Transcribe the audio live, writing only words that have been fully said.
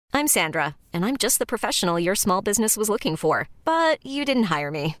I'm Sandra, and I'm just the professional your small business was looking for. But you didn't hire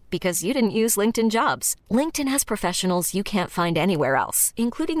me because you didn't use LinkedIn Jobs. LinkedIn has professionals you can't find anywhere else,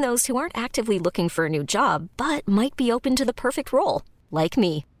 including those who aren't actively looking for a new job, but might be open to the perfect role, like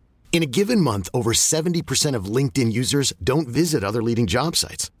me. In a given month, over 70% of LinkedIn users don't visit other leading job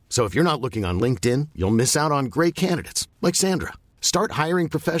sites. So if you're not looking on LinkedIn, you'll miss out on great candidates like Sandra. Start hiring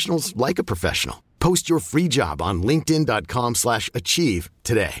professionals like a professional. Post your free job on linkedin.com/achieve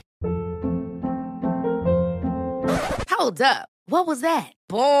today. Hold up. What was that?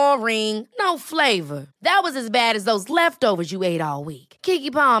 Boring. No flavor. That was as bad as those leftovers you ate all week.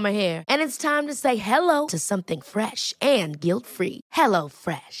 Keke Palmer here, and it's time to say hello to something fresh and guilt-free. Hello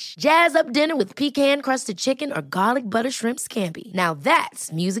Fresh. Jazz up dinner with pecan-crusted chicken or garlic butter shrimp scampi. Now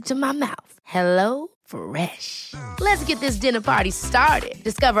that's music to my mouth. Hello Fresh. Let's get this dinner party started.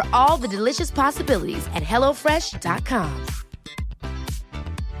 Discover all the delicious possibilities at hellofresh.com.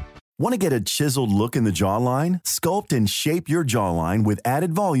 Want to get a chiseled look in the jawline? Sculpt and shape your jawline with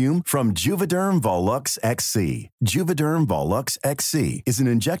added volume from Juvederm Volux XC. Juvederm Volux XC is an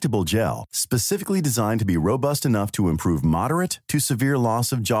injectable gel specifically designed to be robust enough to improve moderate to severe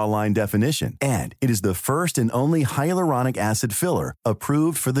loss of jawline definition. And it is the first and only hyaluronic acid filler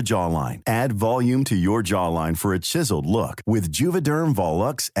approved for the jawline. Add volume to your jawline for a chiseled look with Juvederm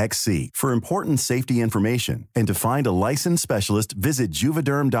Volux XC. For important safety information and to find a licensed specialist, visit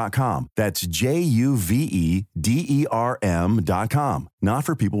juvederm.com. That's JUVEDERM.com. Not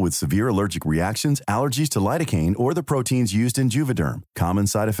for people with severe allergic reactions, allergies to lidocaine, or the proteins used in Juvederm. Common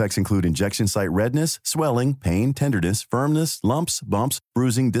side effects include injection site redness, swelling, pain, tenderness, firmness, lumps, bumps,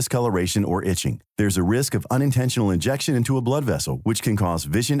 bruising, discoloration, or itching. There's a risk of unintentional injection into a blood vessel, which can cause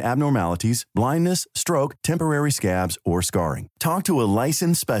vision abnormalities, blindness, stroke, temporary scabs, or scarring. Talk to a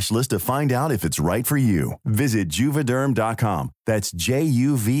licensed specialist to find out if it's right for you. Visit Juvederm.com. That's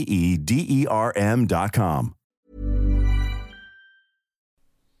JUVEDERM.com.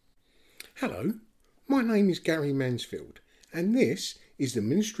 Hello, my name is Gary Mansfield, and this is the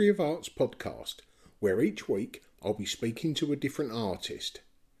Ministry of Arts podcast, where each week I'll be speaking to a different artist.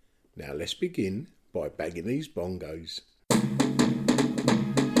 Now let's begin by bagging these bongos.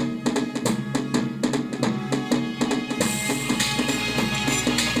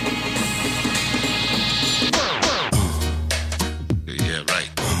 Yeah,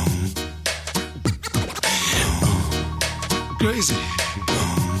 right. Crazy.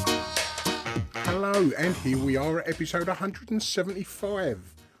 Hello, and here we are at episode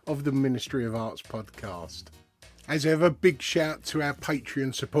 175 of the Ministry of Arts podcast. As ever, big shout to our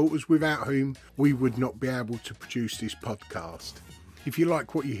Patreon supporters, without whom we would not be able to produce this podcast. If you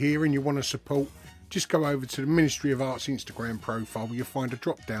like what you hear and you want to support, just go over to the Ministry of Arts Instagram profile where you'll find a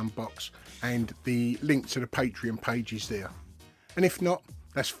drop-down box and the link to the Patreon page is there. And if not,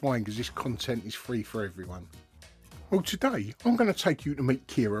 that's fine because this content is free for everyone. Well, today I'm going to take you to meet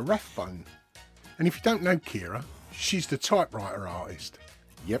Kira Rathbone. And if you don't know Kira, she's the typewriter artist.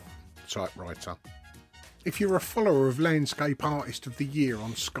 Yep, typewriter. If you're a follower of Landscape Artist of the Year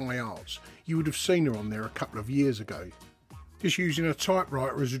on Sky Arts, you would have seen her on there a couple of years ago, just using a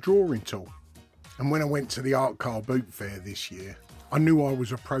typewriter as a drawing tool. And when I went to the Art Car Boot Fair this year, I knew I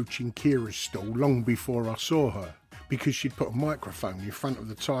was approaching Kira's stall long before I saw her, because she'd put a microphone in front of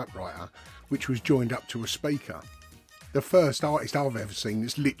the typewriter, which was joined up to a speaker. The first artist I've ever seen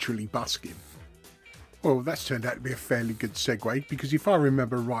that's literally busking. Well, that's turned out to be a fairly good segue, because if I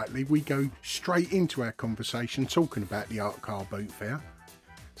remember rightly, we go straight into our conversation talking about the Art Car Boot Fair.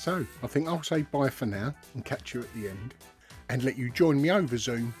 So, I think I'll say bye for now and catch you at the end, and let you join me over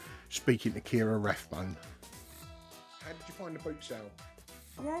Zoom speaking to Kira Rathbone. How did you find the boot sale?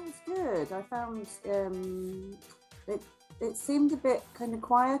 Yeah, it was good. I found it seemed a bit kind of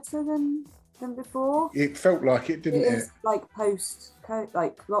quieter than before. It felt like it, didn't it? It is like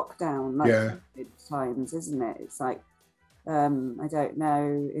lockdown, yeah. Times, isn't it? It's like I don't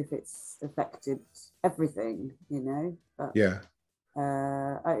know if it's affected everything, but yeah.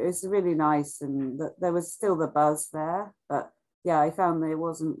 It was really nice, and there was still the buzz there, but yeah, I found that it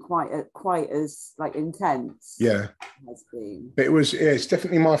wasn't quite as like intense. Yeah, as been. But it's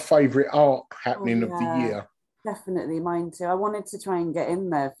definitely my favourite art happening of the year. Definitely mine too. I wanted to try and get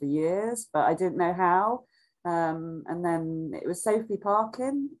in there for years, but I didn't know how. And then it was Sophie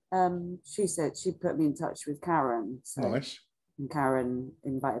Parkin. She said she put me in touch with Karen. So, nice. And Karen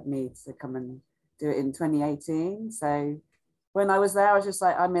invited me to come and do it in 2018. So when I was there, I was just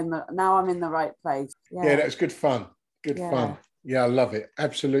like, I'm in the right place. Yeah, that's good fun. Good fun. Yeah, I love it.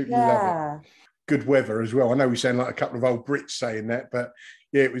 Absolutely love it. Good weather as well. I know we sound like a couple of old Brits saying that, but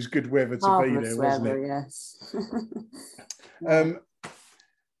yeah, it was good weather to be there, wasn't it? Yes.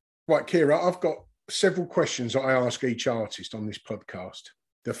 Right, Kira, I've got several questions that I ask each artist on this podcast.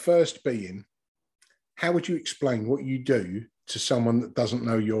 The first being, how would you explain what you do to someone that doesn't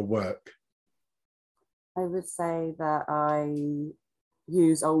know your work? I would say that I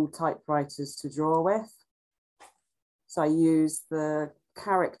use old typewriters to draw with. So I use the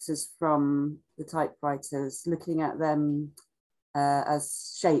characters from the typewriters, looking at them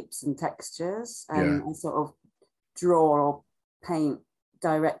as shapes and textures, and I sort of draw or paint,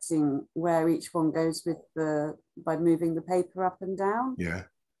 directing where each one goes by moving the paper up and down. Yeah.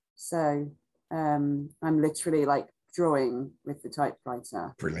 So I'm literally like drawing with the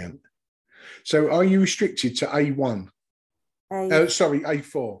typewriter. Brilliant. So are you restricted to A1?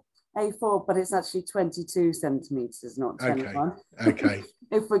 A4. A4, but it's actually 22 centimeters, not 21. Okay.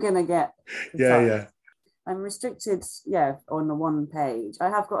 If we're going to get... Yeah. I'm restricted, on the one page. I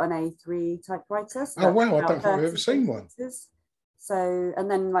have got an A3 typewriter. So oh, wow, I don't think I've ever seen one. So, and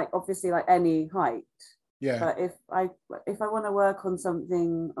then like, obviously like any height. Yeah. But if I want to work on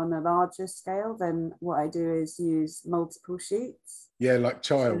something on a larger scale, then what I do is use multiple sheets. Yeah, like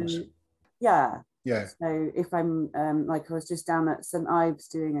tiles. So, yeah. So if I'm I was just down at St Ives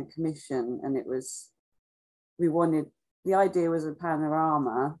doing a commission, and the idea was a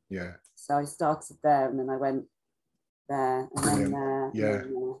panorama. Yeah. So I started there, and then I went there, and then there, yeah.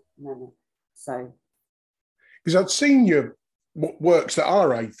 and then so. Because I'd seen your works that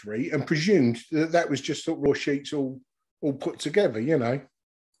are A3 and presumed that was just sort of raw sheets all put together, you know.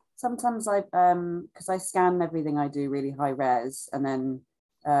 Sometimes because I scan everything I do really high res, and then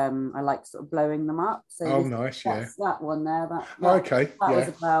I like sort of blowing them up. So nice, that's that one there. That was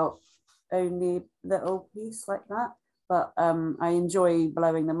about only a little piece like that. But I enjoy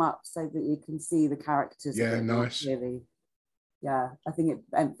blowing them up so that you can see the characters. Yeah, nice. Really, I think it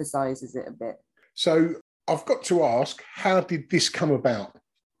emphasizes it a bit. So I've got to ask, how did this come about?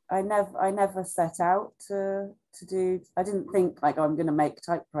 I never set out to do. I didn't think like I'm going to make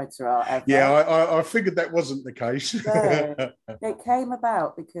typewriter art ever. Yeah, I figured that wasn't the case. No, it came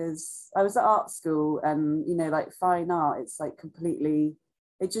about because I was at art school, and like fine art, it's like completely.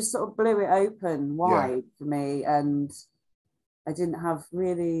 It just sort of blew it open wide for me, and I didn't have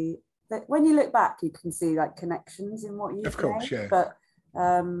really. When you look back, you can see like connections in what you. Of course, made, yeah. But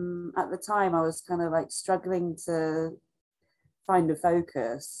at the time, I was kind of like struggling to find a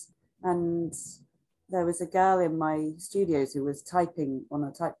focus, and there was a girl in my studios who was typing on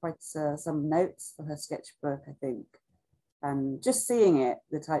a typewriter some notes for her sketchbook, I think. And just seeing it,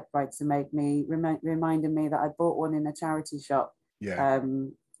 the typewriter reminded me that I bought one in a charity shop.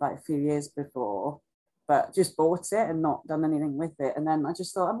 Like a few years before, but just bought it and not done anything with it. And then I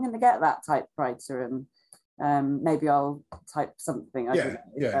just thought, I'm going to get that typewriter, and maybe I'll type something. I don't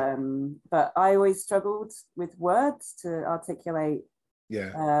know. But I always struggled with words to articulate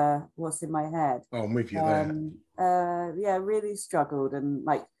what's in my head. Oh, I'm with you there. Really struggled, and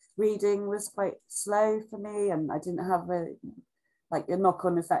like reading was quite slow for me, and I didn't have a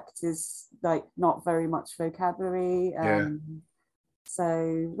knock-on effect is like not very much vocabulary.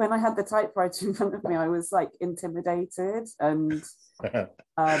 So when I had the typewriter in front of me, I was like intimidated, and I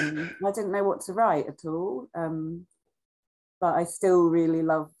didn't know what to write at all. But I still really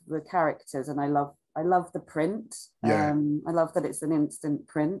love the characters, and I love the print. I love that it's an instant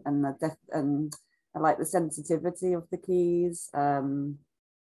print, and and I like the sensitivity of the keys, and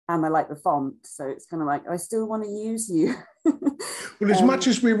I like the font. So it's kind of like I still want to use you. Well, as much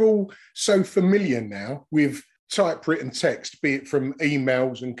as we're all so familiar now with typewritten text, be it from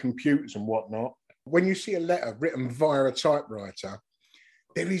emails and computers and whatnot, when you see a letter written via a typewriter,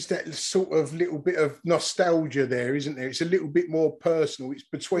 there is that sort of little bit of nostalgia there, isn't there? It's a little bit more personal. It's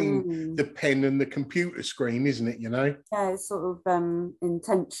between the pen and the computer screen, isn't it? Yeah, it's sort of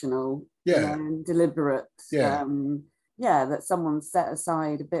intentional, and deliberate. That someone set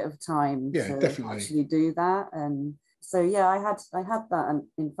aside a bit of time to definitely actually do that. And so I had that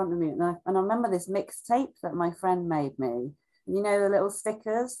in front of me, and I remember this mixtape that my friend made me. You know, the little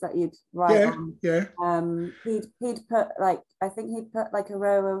stickers that you'd write on. He'd put I think he'd put like a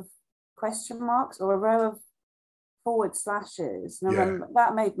row of question marks or a row of forward slashes. And I remember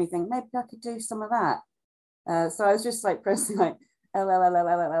that made me think maybe I could do some of that. So I was just like pressing like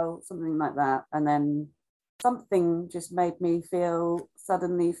L, something like that, and then something just made me feel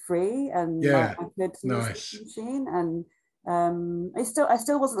suddenly free, and like I could use the machine. And I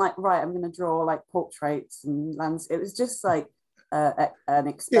still wasn't like, right, I'm going to draw like portraits and landscape. It was just like an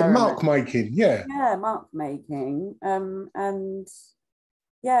experiment. Mark making. Mark making. And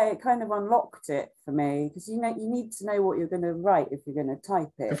it kind of unlocked it for me, because you need to know what you're going to write if you're going to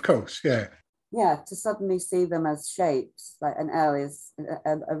type it. Of course, yeah. yeah, to suddenly see them as shapes, like an L is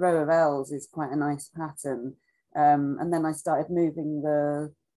a row of L's is quite a nice pattern. And then I started moving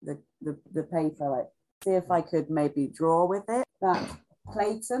the paper, like see if I could maybe draw with it. That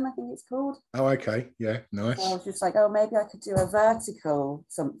Clayton, I think it's called. Oh, okay. Yeah, nice. So I was just like, oh, maybe I could do a vertical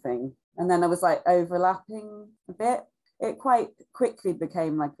something. And then I was like overlapping a bit. It quite quickly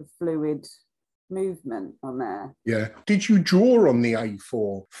became like a fluid movement on there. Yeah. Did you draw on the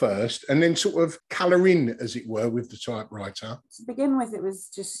A4 first and then sort of colour in, as it were, with the typewriter? To begin with, it was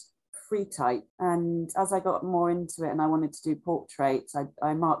just free type, and as I got more into it and I wanted to do portraits,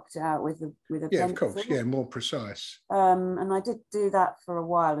 I marked it out with a Yeah, pencil. of course. Yeah, more precise. And I did do that for a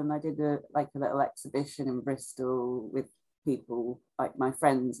while, and I did a little exhibition in Bristol with people like my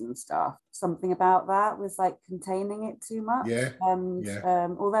friends and stuff. Something about that was like containing it too much. Yeah. And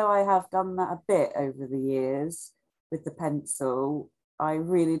although I have done that a bit over the years with the pencil, I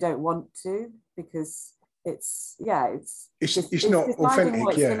really don't want to, because it's not authentic.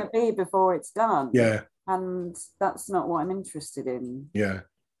 what it's going to be before it's done. Yeah. And that's not what I'm interested in. Yeah.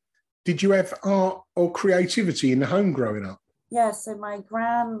 Did you have art or creativity in the home growing up? Yeah, so my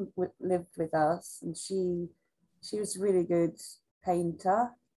gran lived with us, and she was a really good painter,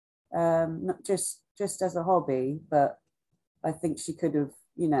 not just as a hobby, but I think she could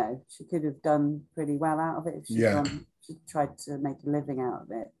have done pretty well out of it if she tried to make a living out of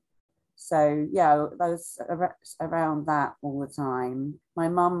it. So yeah, I was around that all the time. My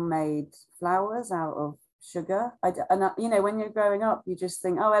mum made flowers out of sugar. When you're growing up, you just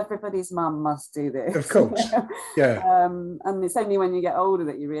think, oh, everybody's mum must do this. Of course, yeah. And it's only when you get older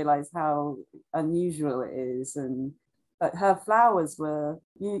that you realise how unusual it is. But her flowers were,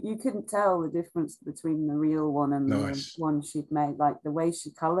 you couldn't tell the difference between the real one and the one she'd made, like the way she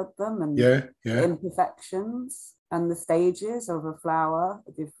coloured them and the imperfections and the stages of a flower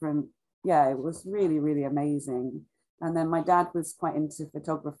are different. Yeah, it was really, really amazing. And then my dad was quite into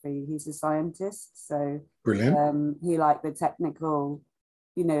photography. He's a scientist, so brilliant. He liked the technical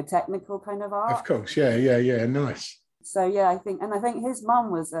kind of art. Of course, yeah, nice. So yeah, I think his mum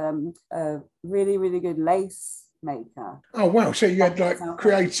was a really, really good lace maker. Oh wow! So you had like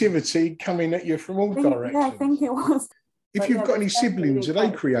creativity coming at you from all directions. Yeah, I think it was. If you've got any siblings, are they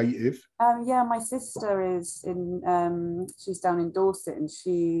creative? Yeah, my sister is she's down in Dorset, and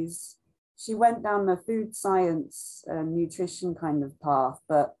she went down the food science nutrition kind of path,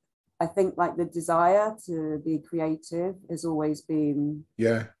 but I think like the desire to be creative has always been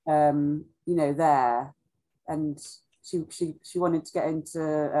there, and she wanted to get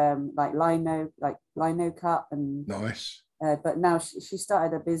into lino cut and nice. But now she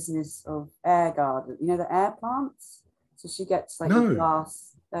started a business of air garden, the air plants. So she gets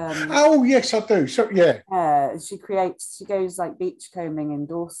glass. Oh yes, I do. So yeah. She goes like beachcombing in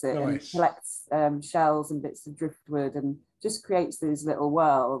Dorset and collects shells and bits of driftwood and just creates these little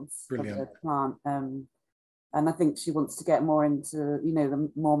worlds of the plant. And I think she wants to get more into the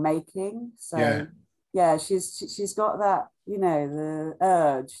more making. So yeah, she's got that the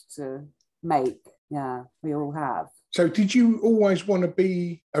urge to make. Yeah, we all have. So did you always want to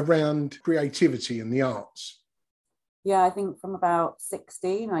be around creativity and the arts? Yeah, I think from about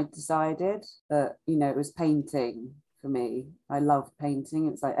 16, I decided that, it was painting for me. I loved painting.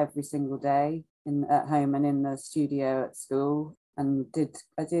 It's like every single day at home and in the studio at school. And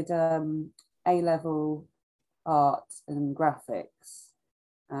I did A-level art and graphics.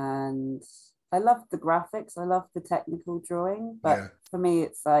 And I loved the graphics. I loved the technical drawing. But for me,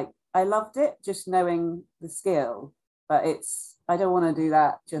 it's like, I loved it just knowing the skill. But I don't want to do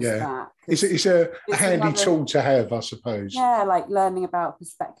that that. It's a handy tool to have, I suppose. Yeah, like learning about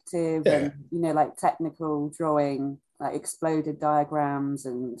perspective and, like technical drawing, like exploded diagrams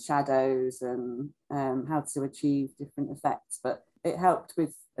and shadows and how to achieve different effects. But it helped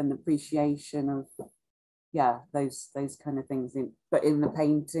with an appreciation of, those kind of things. But in the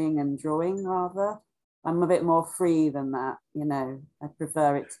painting and drawing, rather, I'm a bit more free than that, I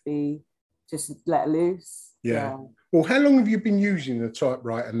prefer it to be just let loose. Yeah. Well, how long have you been using the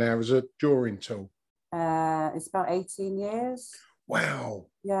typewriter now as a drawing tool? It's about 18 years. Wow.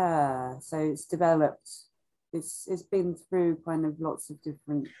 Yeah. So it's developed. It's been through kind of lots of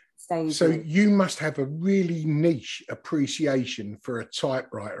different stages. So you must have a really niche appreciation for a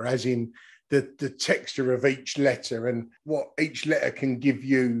typewriter, as in the texture of each letter and what each letter can give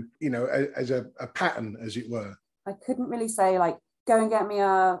you, as a pattern, as it were. I couldn't really say go and get me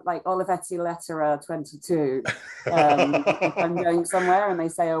a Olivetti Lettera 22 if I'm going somewhere and they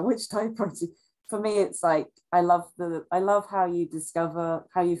say, oh, which typewriter? For me, it's like I love how you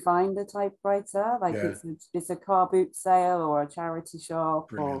find a typewriter. It's a car boot sale or a charity shop.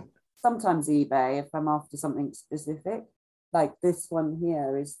 Brilliant. sometimes eBay if I'm after something specific. Like this one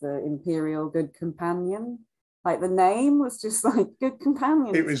here is the Imperial Good Companion. Like the name was just like Good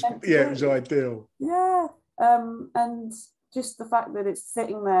Companion. It was ideal. Yeah. And just the fact that it's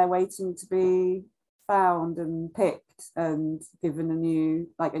sitting there waiting to be found and picked and given a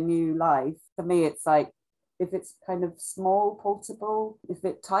new life. For me, it's like, if it's kind of small, portable, if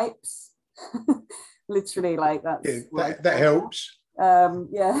it types, literally like that's that helps.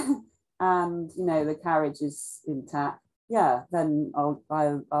 Yeah. And the carriage is intact. Yeah, then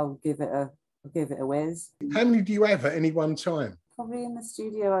I'll give it a whiz. How many do you have at any one time? Probably in the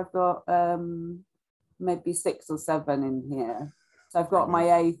studio I've got maybe 6 or 7 in here. So I've got my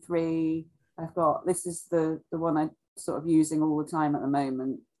A3. This is the one I'm sort of using all the time at the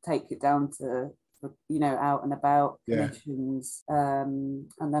moment. Take it down to out and about commissions. And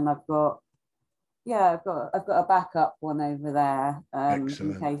then I've got a backup one over there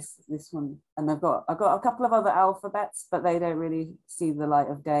in case this one. And I've got a couple of other alphabets, but they don't really see the light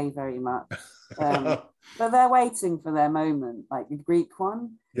of day very much. But they're waiting for their moment, like the Greek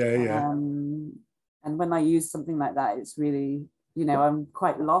one. Yeah. And when I use something like that, it's really, I'm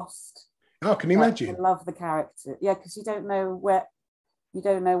quite lost. Oh, can you imagine? I love the character. Yeah, because you don't know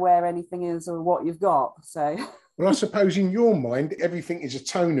where anything is or what you've got. So well, I suppose in your mind, everything is a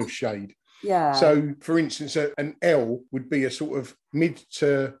tone of shade. Yeah. So, for instance, an L would be a sort of mid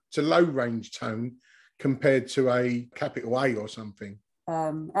to low range tone compared to a capital A or something.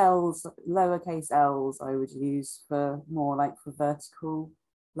 L's, lowercase L's, I would use for vertical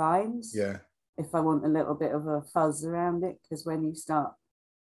lines. Yeah. If I want a little bit of a fuzz around it, because when you start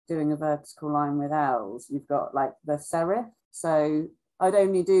doing a vertical line with L's, you've got like the serif. So I'd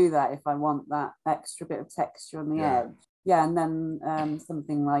only do that if I want that extra bit of texture on the edge. Yeah, and then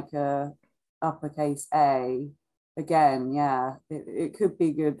something like a uppercase A, again, it could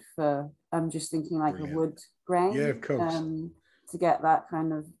be good for, I'm just thinking like a wood grain. Yeah, of course. To get that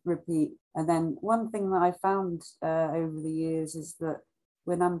kind of repeat. And then one thing that I found over the years is that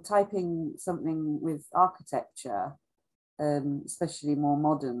when I'm typing something with architecture, especially more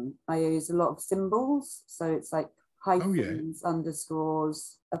modern, I use a lot of symbols. So it's like hyphens,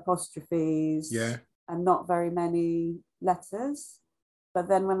 underscores, apostrophes, and not very many letters. But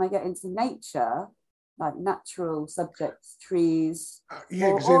then when I get into nature, like natural subjects, trees,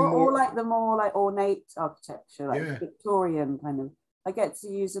 or like the more like ornate architecture, like Victorian kind of, I get to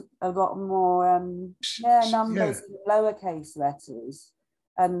use a lot more numbers and lowercase letters.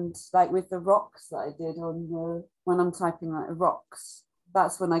 And like with the rocks that I did when I'm typing like rocks,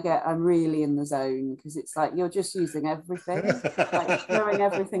 that's when I'm really in the zone, because it's like you're just using everything, like throwing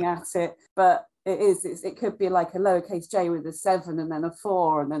everything at it. But it could be like a lowercase j with a 7 and then a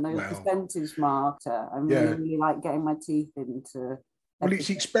 4 and then a percentage marker. I'm really like getting my teeth into. Well, it's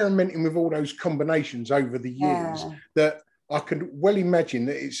experimenting with all those combinations over the years that I can well imagine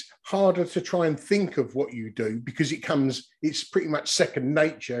that it's harder to try and think of what you do, because it's pretty much second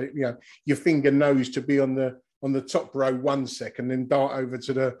nature. Your finger knows to be on the top row 1 second, then dart over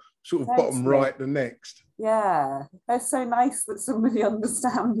to the sort of bottom right the next. Yeah, it's so nice that somebody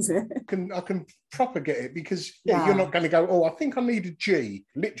understands it. I can proper get it, because you're not going to go, oh, I think I need a G.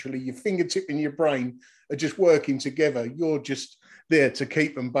 Literally, your fingertip and your brain are just working together. You're just there to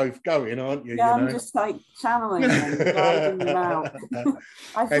keep them both going, aren't you? Yeah, I'm just like channeling them, guiding them out.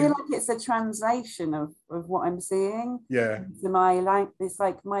 I feel like it's a translation of what I'm seeing. Yeah. It's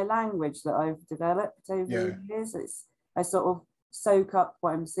like my language that I've developed over the years. I sort of soak up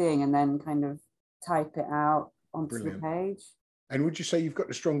what I'm seeing and then kind of type it out onto the page. And would you say you've got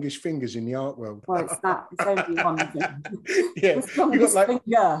the strongest fingers in the art world? Well, it's only one thing. Yeah, the strongest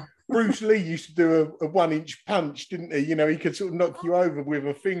finger. Bruce Lee used to do a 1-inch punch, didn't he? He could sort of knock you over with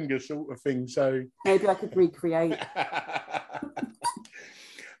a finger, sort of thing. So maybe I could recreate.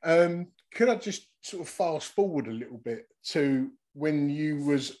 Could I just sort of fast forward a little bit to when you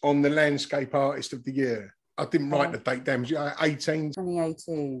was on the Landscape Artist of the Year? I didn't write the date down.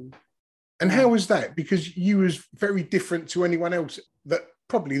 2018. And how was that? Because you was very different to anyone else that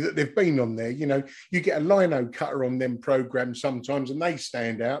they've been on there. You get a lino cutter on them programs sometimes, and they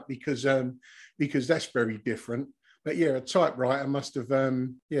stand out because that's very different. But a typewriter must have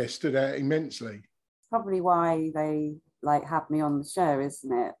stood out immensely. Probably why they had me on the show,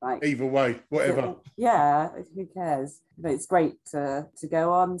 isn't it? Like either way, whatever. Who cares? But it's great to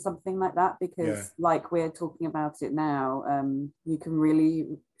go on something like that, because like we're talking about it now, you can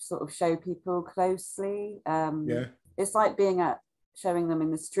really sort of show people closely. It's like showing them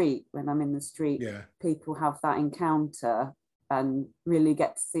in the street. When I'm in the street, people have that encounter and really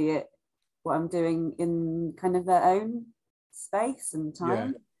get to see what I'm doing in kind of their own space and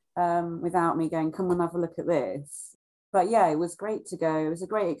time. without me going, come and have a look at this. But yeah, it was great to go. It was a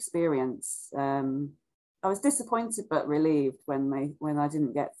great experience. I was disappointed but relieved when I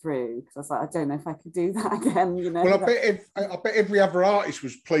didn't get through, because I was like, I don't know if I could do that again. You know. Well, I bet every other artist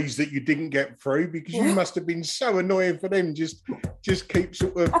was pleased that you didn't get through, because you must have been so annoying for them. Just keep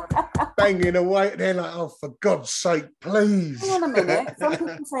sort of banging away. They're like, oh, for God's sake, please. Hang on a minute. Some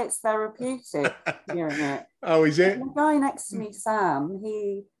people say it's therapeutic hearing it. Oh, is it? And the guy next to me, Sam,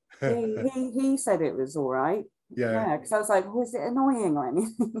 he said it was all right. Yeah. Because I was like, was it annoying or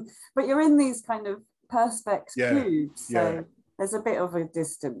anything? But you're in these kind of perspex cubes, so there's a bit of a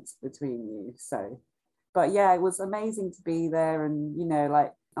distance between you. So, but yeah, it was amazing to be there, and you know,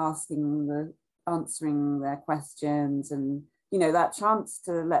 like answering their questions, and you know, that chance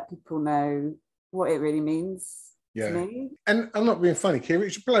to let people know what it really means to me. And I'm not being funny, Kira,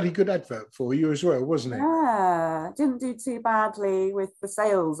 it's a bloody good advert for you as well, wasn't it? Yeah, didn't do too badly with the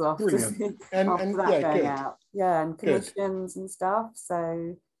sales after that going out. Yeah, and commissions and stuff.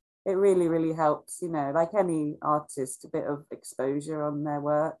 So it really, really helps, you know, like any artist, a bit of exposure on their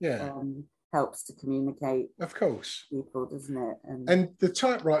work helps to communicate. Of course. People, doesn't it? And the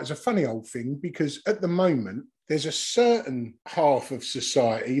typewriter's a funny old thing, because at the moment, there's a certain half of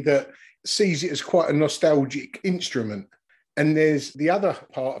society that sees it as quite a nostalgic instrument. And there's the other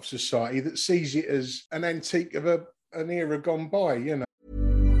part of society that sees it as an antique of an era gone by, you know.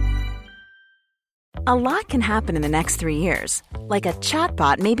 A lot can happen in the next 3 years. Like a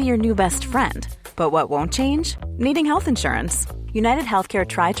chatbot may be your new best friend. But what won't change? Needing health insurance. United Healthcare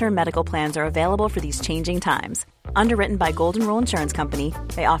Tri-Term Medical Plans are available for these changing times. Underwritten by Golden Rule Insurance Company,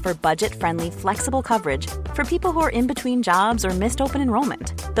 they offer budget-friendly, flexible coverage for people who are in between jobs or missed open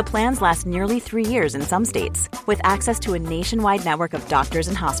enrollment. The plans last nearly 3 years in some states, with access to a nationwide network of doctors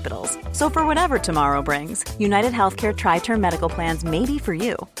and hospitals. So for whatever tomorrow brings, United Healthcare Tri-Term Medical Plans may be for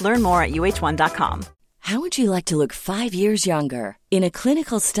you. Learn more at uh1.com. How would you like to look 5 years younger? In a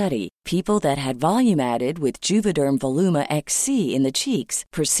clinical study, people that had volume added with Juvederm Voluma XC in the cheeks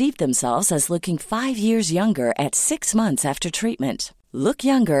perceived themselves as looking 5 years younger at 6 months after treatment. Look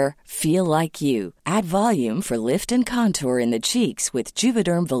younger, feel like you. Add volume for lift and contour in the cheeks with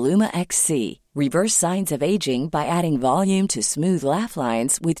Juvederm Voluma XC. Reverse signs of aging by adding volume to smooth laugh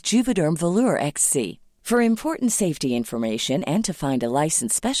lines with Juvederm Volure XC. For important safety information and to find a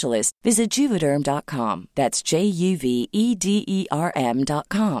licensed specialist, visit Juvederm.com. That's JUVEDERM.com.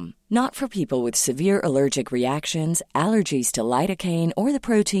 Not for people with severe allergic reactions, allergies to lidocaine, or the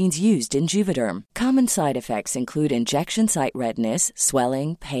proteins used in Juvederm. Common side effects include injection site redness,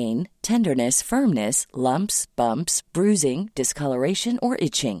 swelling, pain, tenderness, firmness, lumps, bumps, bruising, discoloration, or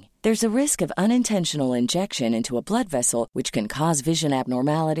itching. There's a risk of unintentional injection into a blood vessel, which can cause vision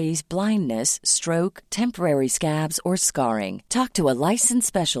abnormalities, blindness, stroke, temporary scabs, or scarring. Talk to a licensed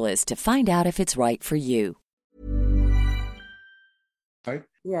specialist to find out if it's right for you.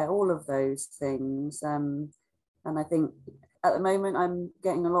 Yeah, all of those things. And I think at the moment I'm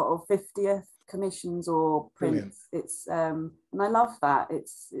getting a lot of 50th commissions or prints. Brilliant. It's and I love that.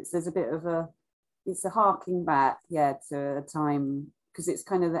 There's a bit of it's a harking back, to a time, because it's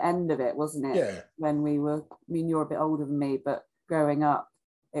kind of the end of it, wasn't it? Yeah. When we were, I mean, you're a bit older than me, but growing up,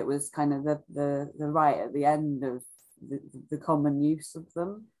 it was kind of the right at the end of the common use of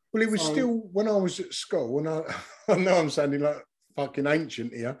them. Well, it was still when I was at school, and I know I'm sounding like fucking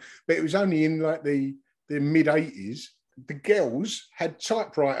ancient here, but it was only in like the mid-80s. The girls had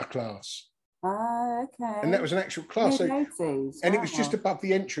typewriter class. Okay. And that was an actual class. Mid-80s. And it was just above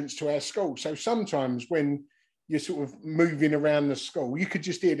the entrance to our school. So sometimes when you're sort of moving around the school, you could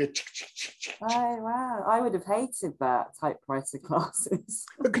just hear the Oh wow. I would have hated that, typewriter classes.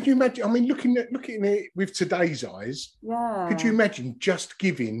 But could you imagine, I mean, looking at it with today's eyes, could you imagine just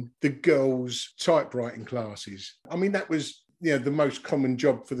giving the girls typewriting classes? I mean, that was, you know, the most common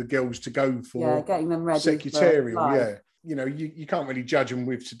job for the girls to go for. Yeah, getting them ready. Secretarial, yeah. You know, you can't really judge them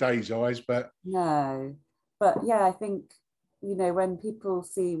with today's eyes, but... No. But yeah, I think, you know, when people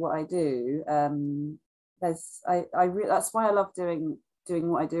see what I do, that's why I love doing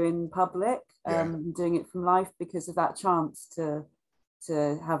what I do in public, doing it from life, because of that chance to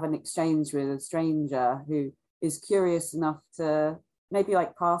have an exchange with a stranger who is curious enough to maybe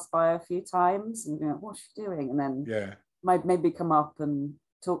like pass by a few times and be like, what's she doing? And then might maybe come up and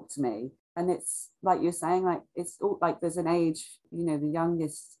talk to me. And it's like you're saying, like it's all like there's an age, you know, the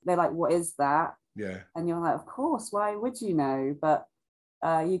youngest, they're like, what is that? Yeah. And you're like, of course, why would you know? But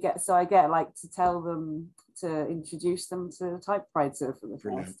I get like to tell them, to introduce them to the typewriter for the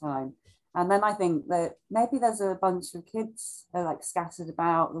first time. And then I think that maybe there's a bunch of kids like scattered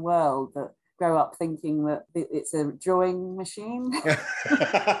about the world that grow up thinking that it's a drawing machine.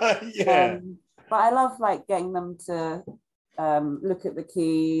 Yeah. But I love like getting them to look at the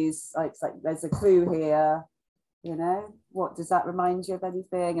keys. Like, it's like there's a clue here. You know, what does that remind you of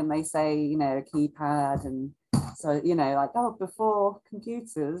anything? And they say, you know, a keypad. And so, you know, like, oh, before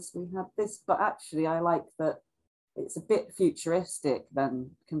computers we had this, but actually I like that it's a bit futuristic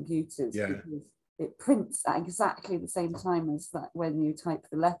than computers, because it prints at exactly the same time as that when you type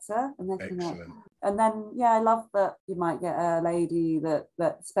the letter. And Excellent. And then I love that you might get a lady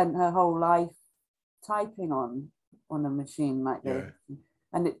that spent her whole life typing on a machine like this.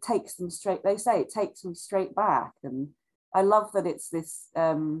 And it takes them straight, they say it takes them straight back. And I love that it's this,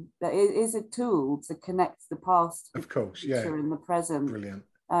 that it is a tool to connect the past, of course, and the present. Brilliant.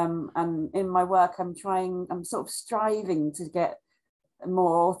 And in my work, I'm sort of striving to get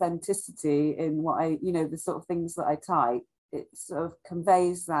more authenticity in what I, you know, the sort of things that I type. It sort of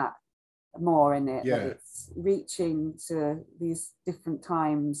conveys that more in it, that it's reaching to these different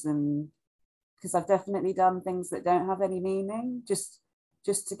times. And because I've definitely done things that don't have any meaning, just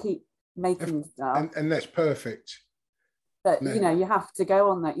to keep making stuff. And that's perfect. But, you know, you have to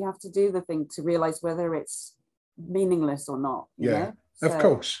go on that. You have to do the thing to realise whether it's meaningless or not. You know? Of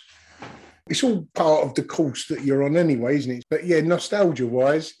course. It's all part of the course that you're on anyway, isn't it? But yeah,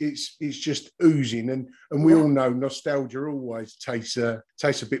 nostalgia-wise, it's just oozing. And we all know nostalgia always tastes a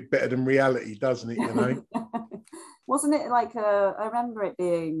bit better than reality, doesn't it, you know? Wasn't it like I remember it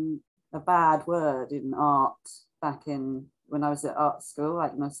being a bad word in art back in when I was at art school,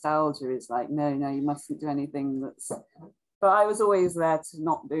 like nostalgia is like, no, you mustn't do anything that's... But I was always there to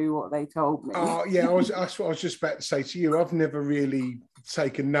not do what they told me. Oh, yeah, that's what I was just about to say to you. I've never really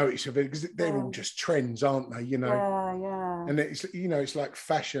taken notice of it because they're all just trends, aren't they, you know? Yeah. And it's, you know, it's like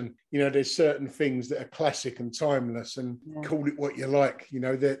fashion. You know, there's certain things that are classic and timeless, and call it what you like. You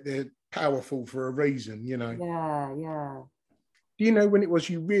know, they're powerful for a reason, you know? Yeah. Do you know when it was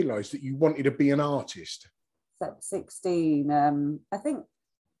you realised that you wanted to be an artist? 16. I think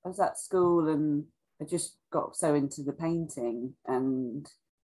I was at school and I just got so into the painting, and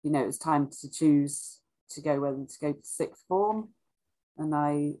you know, it was time to choose to go whether to go to sixth form, and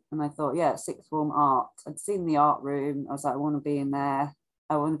I thought, sixth form art. I'd seen the art room. I was like, I want to be in there.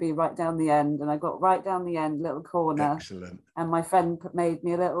 I want to be right down the end, and I got right down the end, little corner. Excellent. And my friend made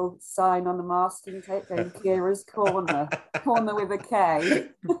me a little sign on the masking tape going Kira's corner with a K.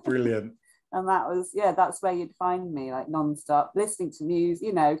 Brilliant. And that was, that's where you'd find me, like non-stop, listening to music,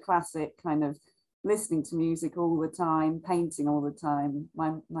 you know, classic kind of listening to music all the time, painting all the time.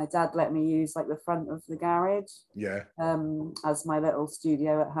 My dad let me use like the front of the garage as my little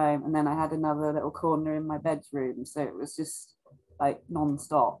studio at home. And then I had another little corner in my bedroom. So it was just like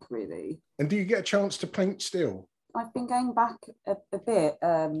non-stop, really. And do you get a chance to paint still? I've been going back a bit,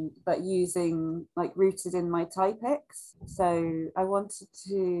 but using like rooted in my Typex. So I wanted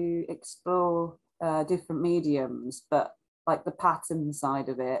to explore different mediums, but like the pattern side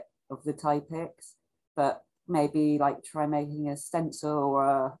of it, of the Typex, but maybe like try making a stencil or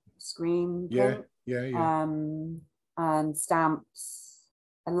a screen print. And stamps.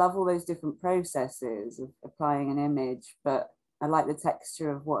 I love all those different processes of applying an image, but I like the texture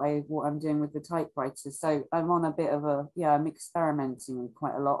of what I'm doing with the typewriter. So I'm on a bit of I'm experimenting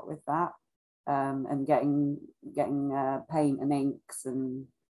quite a lot with that, and getting paint and inks and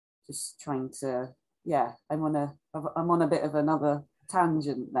just trying to, I'm on a bit of another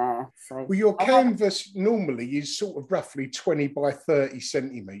tangent there. So well, your canvas normally is sort of roughly 20 by 30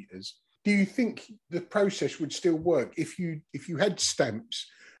 centimeters. Do you think the process would still work if you had stamps?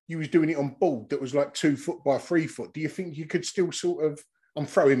 You was doing it on board that was like 2 foot by 3 foot. Do you think you could still sort of, I'm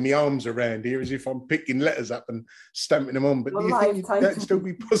throwing my arms around here as if I'm picking letters up and stamping them on, but do you think that'd still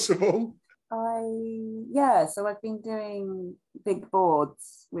be possible? So I've been doing big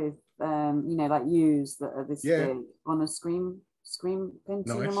boards with, like U's that are this big on a screen printing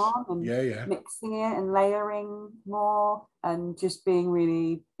them on and mixing it and layering more and just being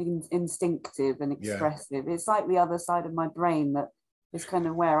really instinctive and expressive. It's like the other side of my brain that is kind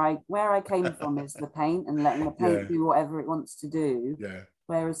of where I came from is the paint and letting the paint do whatever it wants to do.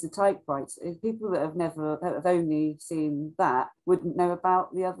 Whereas the typewriter, if people that have only seen that wouldn't know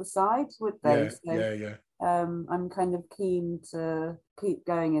about the other side, would they? I'm kind of keen to keep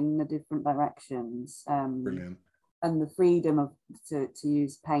going in the different directions. Brilliant. And the freedom to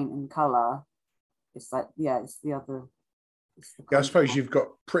use paint and colour, it's like, it's the other. I suppose you've got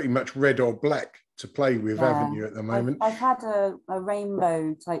pretty much red or black to play with, haven't you, at the moment? I've had a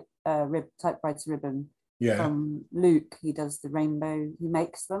rainbow typewriter ribbon from Luke. He does the rainbow, he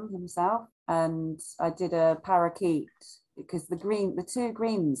makes them himself. And I did a parakeet because the two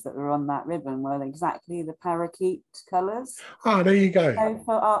greens that were on that ribbon were exactly the parakeet colours. Ah, there you go. So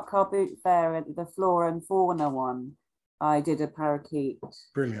for Art Car Boot Fair, the flora and fauna one, I did a parakeet.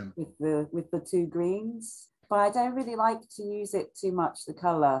 Brilliant. With the two greens, but I don't really like to use it too much, the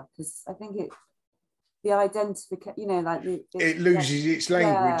colour, because I think the identification, it loses its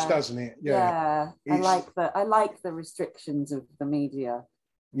language, doesn't it? Yeah. I like the restrictions of the media.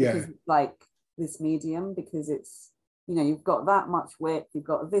 Yeah. Because it's like this medium, because it's, you've got that much width, you've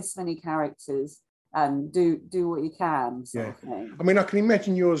got this many characters, and do what you can, sort of thing. I mean, I can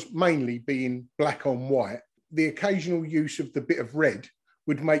imagine yours mainly being black on white. The occasional use of the bit of red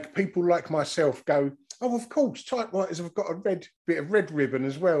would make people like myself go, oh, of course, typewriters have got a bit of red ribbon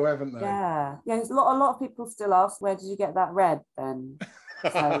as well, haven't they? Yeah. A lot of people still ask, where did you get that red then?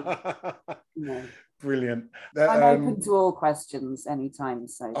 So, Brilliant. I'm open to all questions anytime.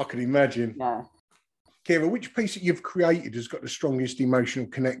 So I can imagine. Yeah. Kira, which piece that you've created has got the strongest emotional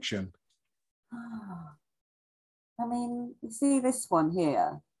connection? I mean, you see this one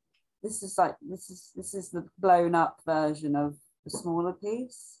here. This is the blown up version of the smaller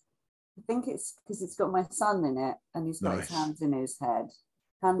piece. I think it's because it's got my son in it, and he's got his hands in his head.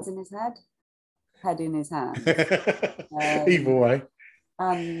 Hands in his head? Head in his hand. Either way.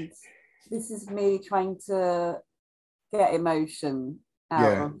 And this is me trying to get emotion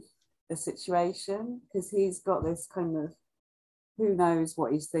out of the situation, because he's got this kind of, who knows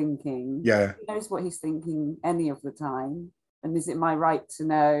what he's thinking. Yeah. Who knows what he's thinking any of the time? And is it my right to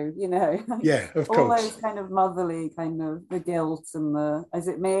know, Yeah, of all course. those kind of motherly, kind of the guilt and is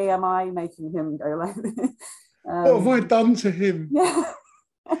it me? Am I making him go like this? What have I done to him? Yeah.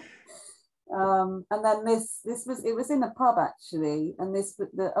 And then it was in a pub actually, and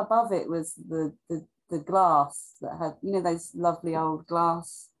above it was the glass that had, those lovely old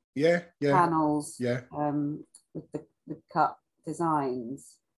glass panels, with the cut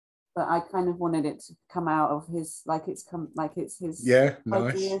designs. But I kind of wanted it to come out of his, it's his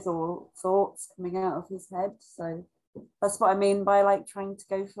ideas or thoughts coming out of his head. So that's what I mean by trying to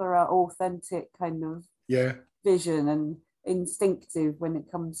go for an authentic kind of vision and instinctive when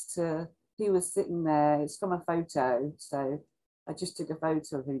it comes to, he was sitting there, it's from a photo. So I just took a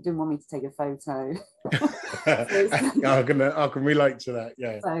photo of him. He didn't want me to take a photo. I can relate to that.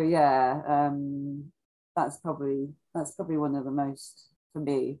 Yeah. So that's probably one of the most, for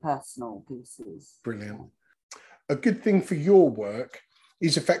me, personal pieces. Brilliant. A good thing for your work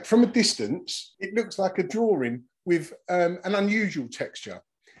is the fact, from a distance, it looks like a drawing with an unusual texture.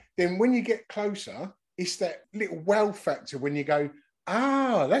 Then when you get closer, it's that little wow factor when you go,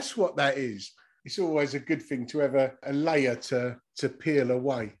 that's what that is. It's always a good thing to have a layer to peel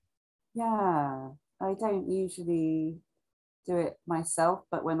away. Yeah, I don't usually do it myself,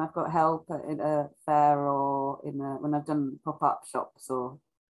 but when I've got help at a fair or when I've done pop-up shops or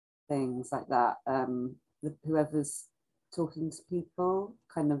things like that, whoever's talking to people,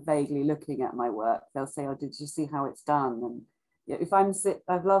 kind of vaguely looking at my work, they'll say, oh, did you see how it's done? And if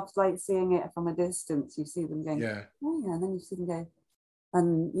I've loved seeing it from a distance. You see them going, oh yeah, and then you see them go,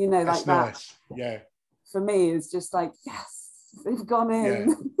 and that's that. Nice. Yeah. For me, it's just yes, they've gone in.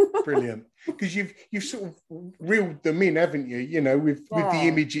 Yeah. Brilliant. Because you've sort of reeled them in, haven't you? With the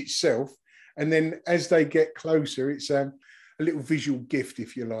image itself, and then as they get closer, it's a little visual gift,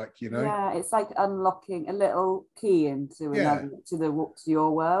 if you like. Yeah, it's like unlocking a little key into to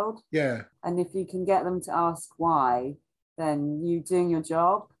your world. Yeah. And if you can get them to ask why, then you're doing your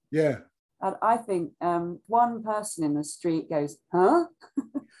job. Yeah. And I think one person in the street goes, huh?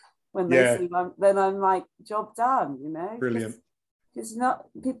 When they see them, then I'm like, job done, Brilliant. It's not,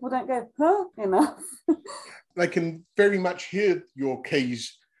 people don't go, huh, enough. They can very much hear your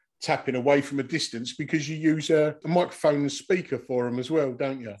keys tapping away from a distance because you use a microphone and speaker for them as well,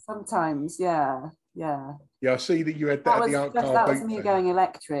 don't you? Sometimes, yeah. Yeah, I see that you had that at the Art Car Boot. That was me going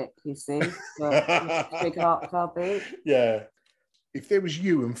electric, you see. Big Art Car Boot. Yeah. If there was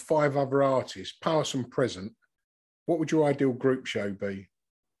you and 5 other artists, past and present, what would your ideal group show be?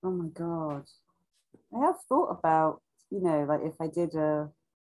 Oh my God. I have thought about, if I did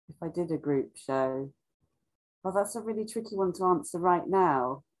a group show. Well, that's a really tricky one to answer right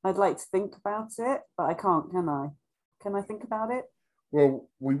now. I'd like to think about it, but I can't, can I? Can I think about it? Well,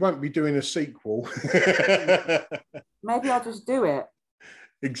 we won't be doing a sequel. Maybe I'll just do it.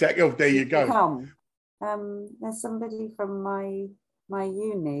 Exactly. Oh, there you go. Come. There's somebody from my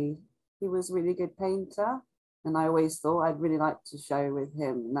uni. He was a really good painter, and I always thought I'd really like to show with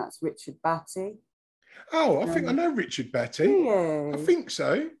him, and that's Richard Batty. Oh, I think I know Richard Batty. Yeah. I think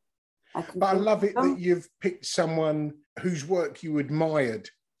so. But I love it that you've picked someone whose work you admired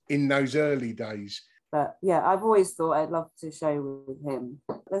in those early days. But yeah, I've always thought I'd love to show with him.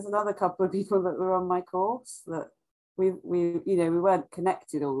 There's another couple of people that were on my course that we weren't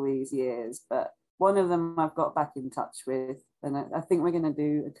connected all these years, but one of them I've got back in touch with, and I think we're going to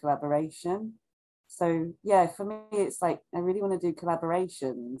do a collaboration. So yeah, for me, it's like I really want to do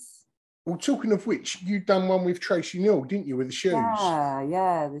collaborations. Well, talking of which, you done one with Tracy Newell, didn't you, with the shoes?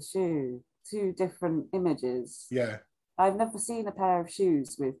 Yeah, the shoe. 2 different images. Yeah. I've never seen a pair of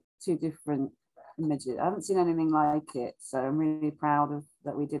shoes with 2 different images. I haven't seen anything like it, so I'm really proud of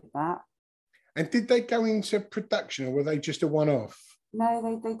that we did that. And did they go into production, or were they just a one-off?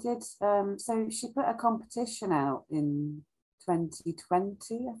 No, they did. So she put a competition out in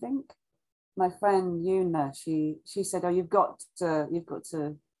 2020, I think. My friend Una, she said, "Oh, you've got to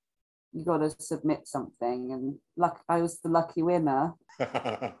submit something." And I was the lucky winner,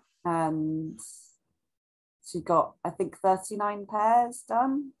 and she got, I think, 39 pairs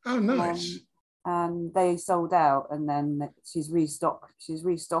done. Oh, nice. And they sold out, and then she's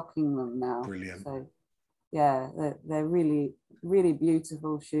restocking them now. Brilliant. So yeah, they're really, really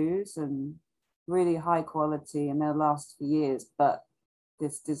beautiful shoes and really high quality, and they'll last for years. But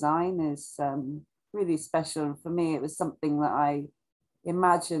this design is really special. For me, it was something that I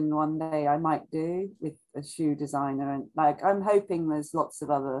imagined one day I might do with a shoe designer, and like I'm hoping there's lots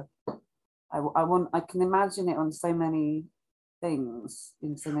of other. I can imagine it on so many things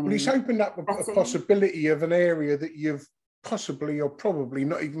in so many. Well, it's opened up a possibility of an area that you've possibly or probably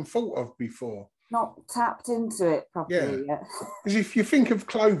not even thought of before. Not tapped into it properly yet. Because if you think of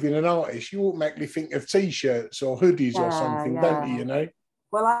clothing and artists, you automatically think of t-shirts or hoodies or something, don't you? You know.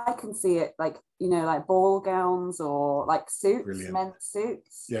 Well, I can see it like ball gowns or like suits, Brilliant. Men's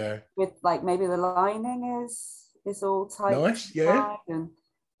suits. Yeah. With like maybe the lining is all tight. Nice, yeah.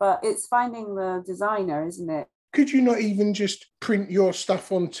 But it's finding the designer, isn't it? Could you not even just print your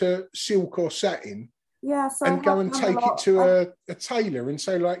stuff onto silk or satin? Yeah, so and go and take it to a tailor and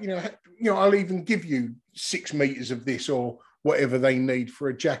say, like, I'll even give you 6 meters of this or whatever they need for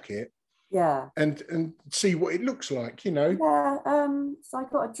a jacket. Yeah. And see what it looks like, Yeah. So I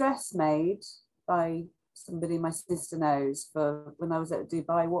got a dress made by somebody my sister knows for when I was at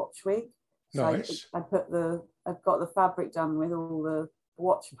Dubai Watch Week. So nice. I've got the fabric done with all the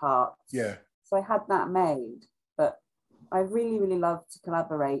watch parts. Yeah. So I had that made, but I really, really love to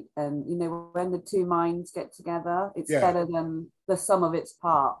collaborate. And, when the 2 minds get together, it's better than the sum of its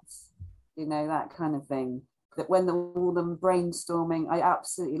parts, that kind of thing. That when all them brainstorming, I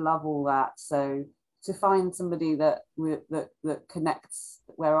absolutely love all that. So to find somebody that connects,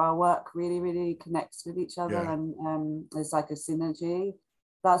 where our work really, really connects with each other, and there's like a synergy.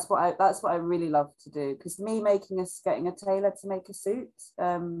 That's what I really love to do. Because me getting a tailor to make a suit,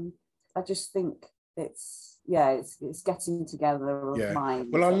 I just think it's getting together of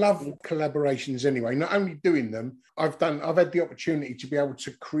minds. Well, I love collaborations anyway. Not only doing them, I've had the opportunity to be able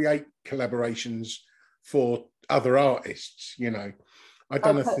to create collaborations for other artists. I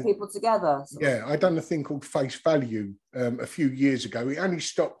put people together. Yeah, I done a thing called Face Value a few years ago. It only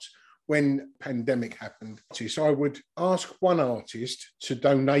stopped when pandemic happened. So I would ask one artist to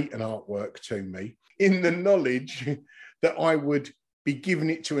donate an artwork to me in the knowledge that I would be giving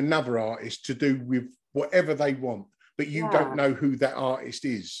it to another artist to do with whatever they want, but you don't know who that artist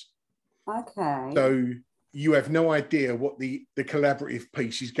is. Okay. So you have no idea what the collaborative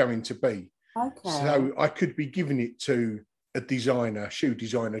piece is going to be. Okay. So I could be giving it to a designer, shoe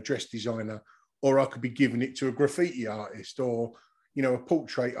designer, dress designer, or I could be giving it to a graffiti artist or, a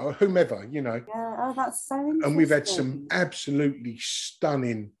portrait or whomever, Yeah, oh, that's so interesting. And we've had some absolutely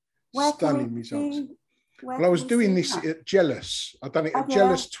stunning results. Well, I was doing this at Jealous. I've done it at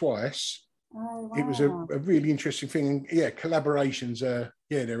Jealous twice. Oh, wow. It was a really interesting thing. And collaborations are,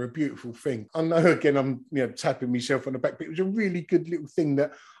 they're a beautiful thing. I know, again, I'm tapping myself on the back, but it was a really good little thing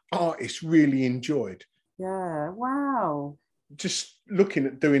that artists really enjoyed. Yeah, wow. Just looking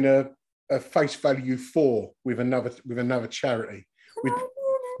at doing a Face Value 4 with another charity.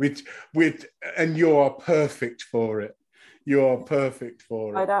 And you're perfect for it. You're perfect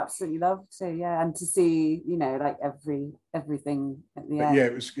for it. I'd absolutely love to, and to see, like everything at the end. Yeah,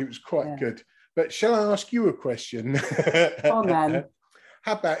 it was quite good. But shall I ask you a question? Go on then.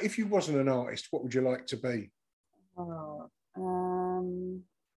 How about if you wasn't an artist, what would you like to be? Oh,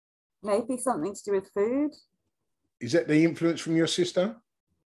 maybe something to do with food. Is that the influence from your sister?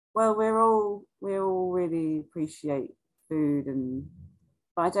 Well, we all really appreciate food,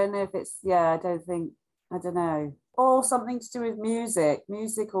 but I don't know if it's I don't know. Or something to do with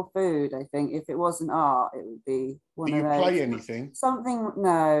music or food. I think if it wasn't art, it would be one of those. Do you play anything? Something,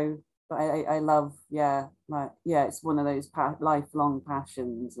 no, but I love, it's one of those lifelong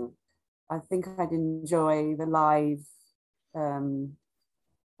passions. I think I'd enjoy the live.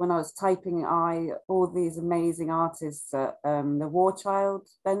 When I was typing, all these amazing artists at the War Child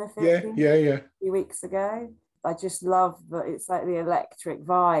benefit a few weeks ago. I just love that it's like the electric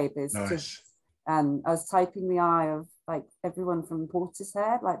vibe is nice. just, and I was typing the eye of like everyone from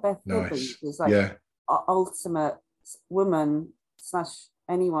Portishead, like Beth Gibbons was like ultimate woman /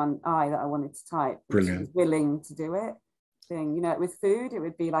 anyone that I wanted to type. Brilliant. She was willing to do it. Thing, you know, with food, it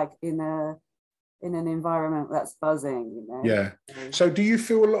would be like in an environment that's buzzing, you know. Yeah. So do you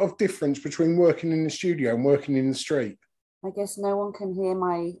feel a lot of difference between working in the studio and working in the street? I guess no one can hear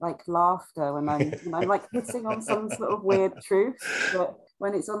my like laughter when I'm like hitting on some sort of weird truth. But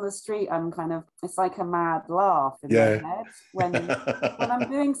when it's on the street, I'm kind of, it's like a mad laugh in my head. When I'm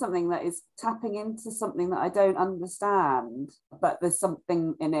doing something that is tapping into something that I don't understand, but there's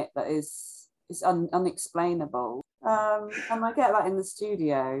something in it that is unexplainable. And I get that in the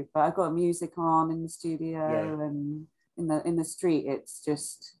studio, but I've got music on in the studio, and in the street, it's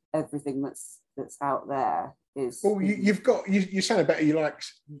just everything that's out there. You're saying about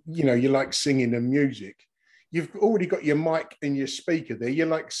you like singing and music. You've already got your mic and your speaker there. You're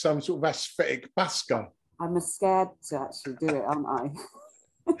like some sort of aesthetic busker. I'm scared to actually do it, aren't I?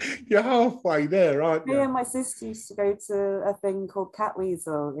 You're halfway there, aren't you? Me and my sister used to go to a thing called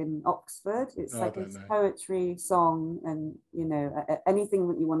Catweasel in Oxford. It's like this poetry, song, and you know, anything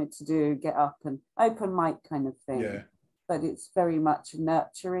that you wanted to do, get up and open mic kind of thing. Yeah. But it's very much a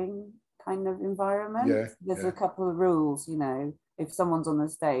nurturing kind of environment. Yeah. There's a couple of rules, you know. If someone's on the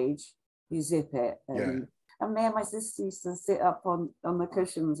stage, you zip it. And me and my sister used to sit up on the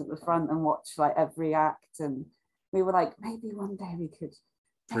cushions at the front and watch like every act, and we were like, maybe one day we could.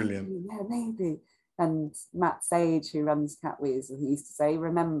 Brilliant. Maybe. And Matt Sage, who runs Catweasel, he used to say,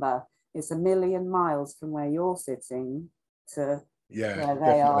 remember, it's 1,000,000 miles from where you're sitting to where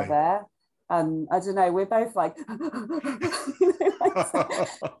they are there. And I don't know, we're both like,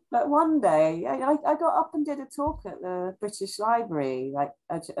 but one day I got up and did a talk at the British Library, like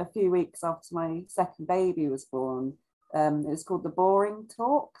a few weeks after my second baby was born. It was called The Boring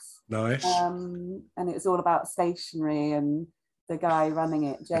Talks. Nice. And it's all about stationery, and the guy running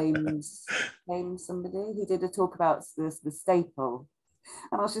it, James somebody, he did a talk about the staple.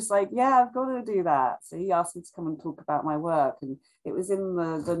 And I was just like, yeah, I've got to do that. So he asked me to come and talk about my work, and it was in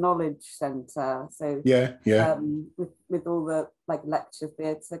the Knowledge Centre. So with all the like lecture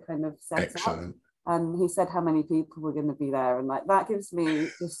theatre kind of set Excellent. Up. And he said how many people were going to be there, and like that gives me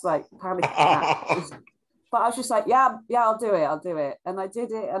just like panic attacks. But I was just like, yeah, I'll do it. And I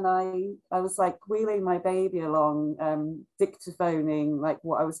did it, and I was like wheeling my baby along, dictaphoning like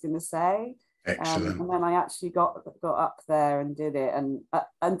what I was going to say. Excellent. And then I actually got up there and did it. And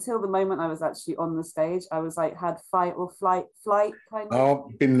until the moment I was actually on the stage, I was like, had fight or flight kind of.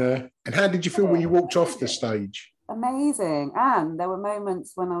 Oh, been there. And how did you feel when you walked off the stage? Amazing. And there were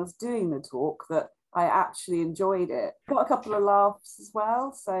moments when I was doing the talk that I actually enjoyed it. Got a couple of laughs as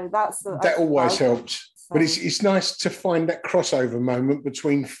well. So that always helps. But it's nice to find that crossover moment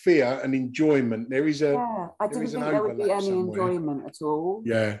between fear and enjoyment. There is I didn't think there would be any enjoyment at all.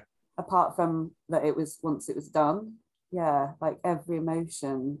 Yeah. Apart from that, once it was done. Yeah, like every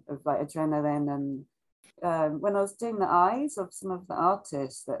emotion of like adrenaline. And when I was doing the eyes of some of the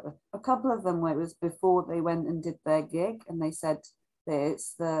artists, that a couple of them, it was before they went and did their gig, and they said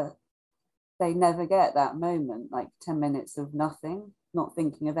that they never get that moment, like 10 minutes of nothing, not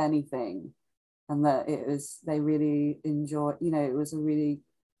thinking of anything. And that they really enjoy, you know, it was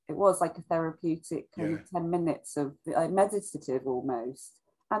like a therapeutic kind of 10 minutes of meditative almost.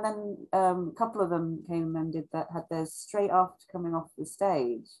 And then a couple of them came and had theirs straight after coming off the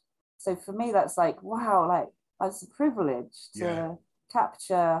stage. So for me, that's like, wow, like it's a privilege to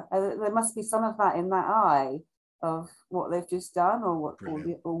capture. There must be some of that in that eye of what they've just done or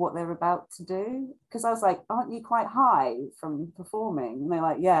what they're about to do. Because I was like, aren't you quite high from performing? And they're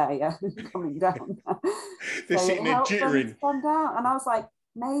like, yeah, coming down. They're sitting there jittering. Come down. And I was like,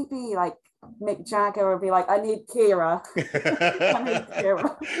 maybe like Mick Jagger would be like, I need Kira. I need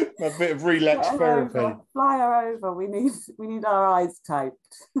Kira. A bit of relax therapy. Fly her over. We need our eyes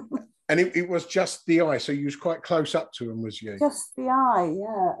taped. And it was just the eye, so you was quite close up to him, was you? Just the eye,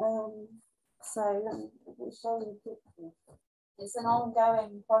 yeah. So let me show you pictures. It's an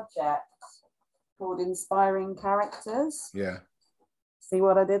ongoing project called Inspiring Characters. Yeah. See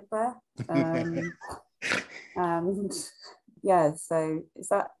what I did there? And yeah, so is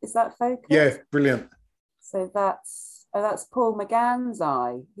that focus? Yeah, brilliant. So that's Paul McGann's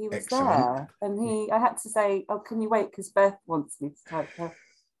eye. He was there, and I had to say, oh, can you wait, because Beth wants me to type her.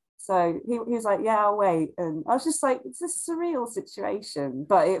 So he was like, yeah, I'll wait. And I was just like, it's a surreal situation,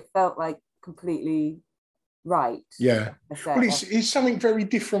 but it felt like completely right. Yeah. Well, it's something very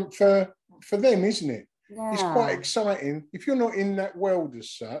different for them, isn't it? Yeah. It's quite exciting. If you're not in that world as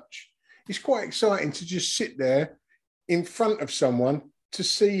such, it's quite exciting to just sit there in front of someone to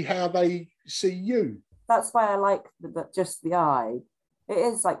see how they see you. That's why I like just the eye. It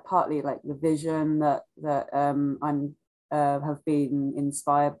is like partly like the vision that I'm have been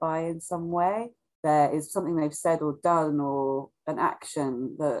inspired by in some way. There is something they've said or done or an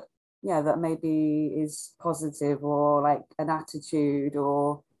action that maybe is positive, or like an attitude,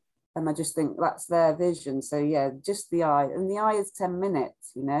 and I just think that's their vision. So yeah, just the eye, and the eye is 10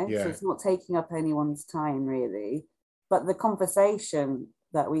 minutes, so it's not taking up anyone's time really, but the conversation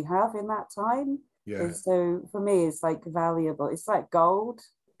that we have in that time is, so for me, it's like valuable. It's like gold.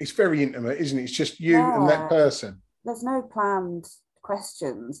 It's very intimate, isn't it? It's just you and that person. There's no planned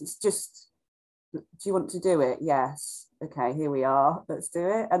questions. It's just, do you want to do it? Yes. Okay, here we are. Let's do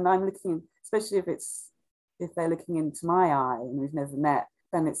it. And I'm looking, especially if they're looking into my eye and we've never met,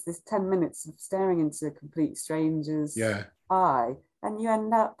 then it's this 10 minutes of staring into a complete stranger's eye, and you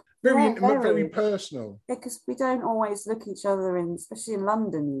end up very intimate, very personal. Because we don't always look each other in, especially in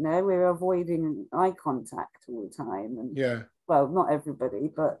London. We're avoiding eye contact all the time, and well, not everybody,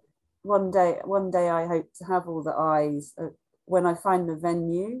 but one day I hope to have all the eyes when I find the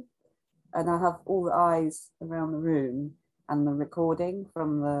venue, and I have all the eyes around the room and the recording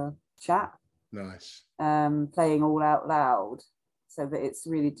from the chat. Nice. Playing all out loud, so that it's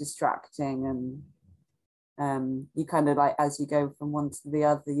really distracting, and you kind of like, as you go from one to the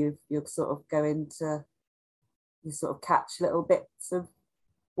other, you sort of go into, you sort of catch little bits of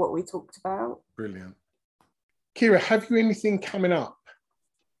what we talked about. Brilliant. Kira, have you anything coming up?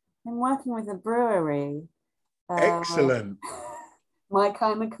 I'm working with a brewery. Excellent. My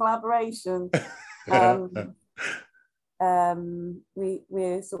kind of collaboration. We're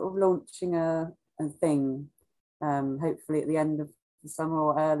sort of launching a thing, hopefully at the end of the summer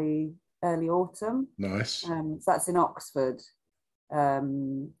or early autumn. Nice. So that's in Oxford.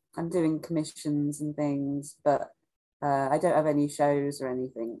 I'm doing commissions and things, but I don't have any shows or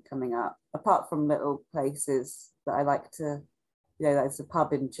anything coming up, apart from little places that I like to, there's a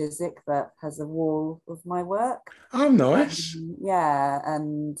pub in Chiswick that has a wall of my work. Oh, nice.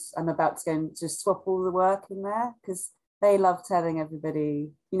 And I'm about to go and just swap all the work in there, because they love telling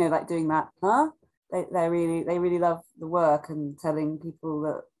everybody, like doing that, They really love the work and telling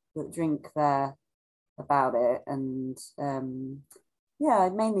people that drink there about it. And I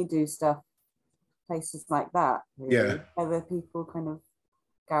mainly do stuff places like that, really, where people kind of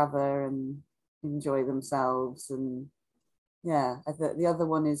gather and enjoy themselves. And the other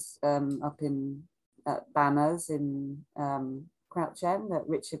one is up at Banners in Crouch End that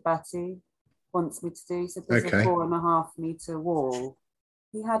Richard Batty wants me to do. So there's a 4.5 meter wall.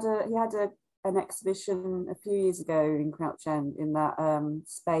 He had an exhibition a few years ago in Crouch End in that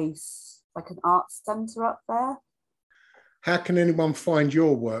space, like an art centre up there. How can anyone find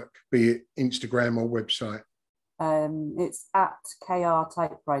your work, be it Instagram or website? It's at KR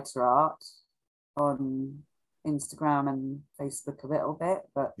Typewriter Art on Instagram and Facebook a little bit,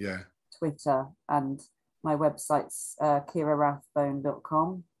 but Twitter, and my website's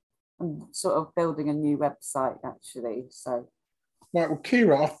kirarathbone.com. I'm sort of building a new website, actually. So, right, well,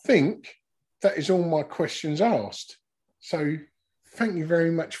 Kira, I think that is all my questions asked. So thank you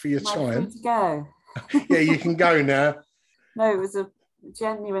very much for your time. Free to go. Yeah, you can go now. No, it was a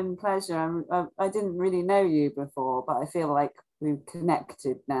genuine pleasure. I didn't really know you before, but I feel like we've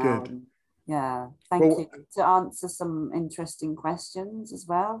connected now. Good. And, thank you to answer some interesting questions as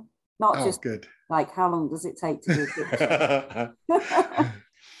well. Not just like, how long does it take to do a picture?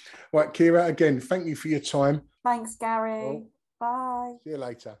 Right, Kira, again, thank you for your time. Thanks, Gary. Bye. See you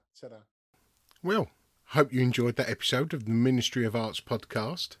later. Ta-da. Well, hope you enjoyed that episode of the Ministry of Arts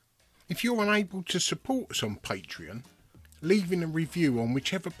podcast. If you're unable to support us on Patreon, leaving a review on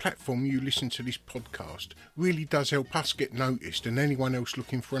whichever platform you listen to this podcast really does help us get noticed and anyone else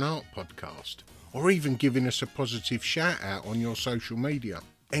looking for an art podcast, or even giving us a positive shout out on your social media.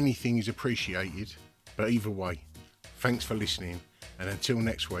 Anything is appreciated, but either way, thanks for listening, and until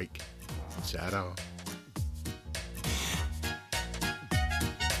next week, ta-da.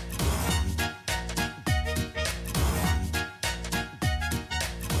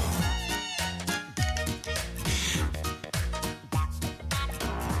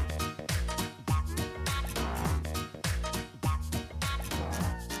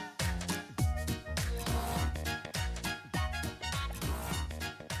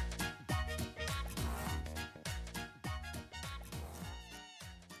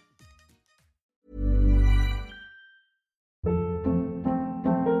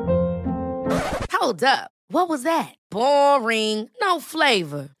 Hold up. What was that? Boring. No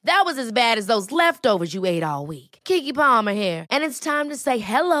flavor. That was as bad as those leftovers you ate all week. Keke Palmer here, and it's time to say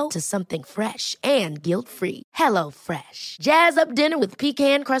hello to something fresh and guilt-free. Hello Fresh. Jazz up dinner with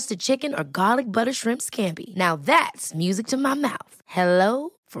pecan-crusted chicken or garlic butter shrimp scampi. Now that's music to my mouth.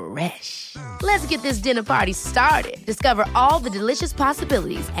 Hello Fresh. Let's get this dinner party started. Discover all the delicious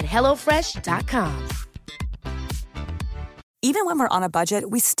possibilities at hellofresh.com. Even when we're on a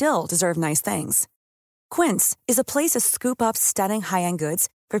budget, we still deserve nice things. Quince is a place to scoop up stunning high-end goods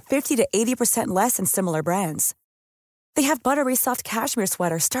for 50 to 80% less than similar brands. They have buttery soft cashmere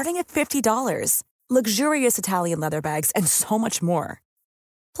sweaters starting at $50, luxurious Italian leather bags, and so much more.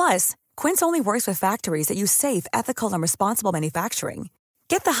 Plus, Quince only works with factories that use safe, ethical, and responsible manufacturing.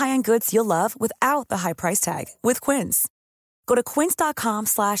 Get the high-end goods you'll love without the high price tag with Quince. Go to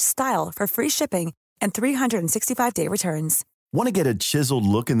quince.com/style for free shipping and 365-day returns. Want to get a chiseled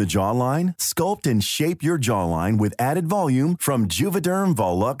look in the jawline? Sculpt and shape your jawline with added volume from Juvederm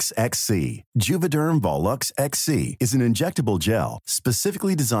Volux XC. Juvederm Volux XC is an injectable gel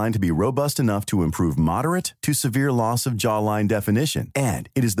specifically designed to be robust enough to improve moderate to severe loss of jawline definition. And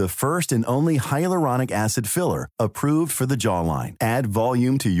it is the first and only hyaluronic acid filler approved for the jawline. Add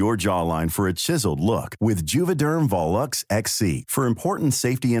volume to your jawline for a chiseled look with Juvederm Volux XC. For important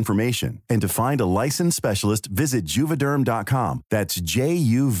safety information and to find a licensed specialist, visit Juvederm.com. That's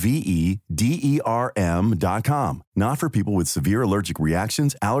Juvederm.com. Not for people with severe allergic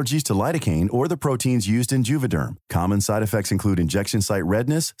reactions, allergies to lidocaine, or the proteins used in Juvederm. Common side effects include injection site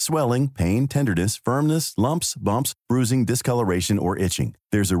redness, swelling, pain, tenderness, firmness, lumps, bumps, bruising, discoloration, or itching.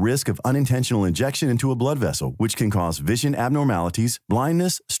 There's a risk of unintentional injection into a blood vessel, which can cause vision abnormalities,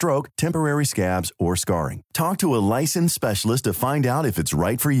 blindness, stroke, temporary scabs, or scarring. Talk to a licensed specialist to find out if it's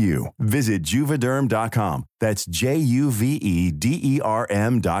right for you. Visit Juvederm.com. That's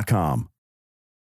Juvederm.com.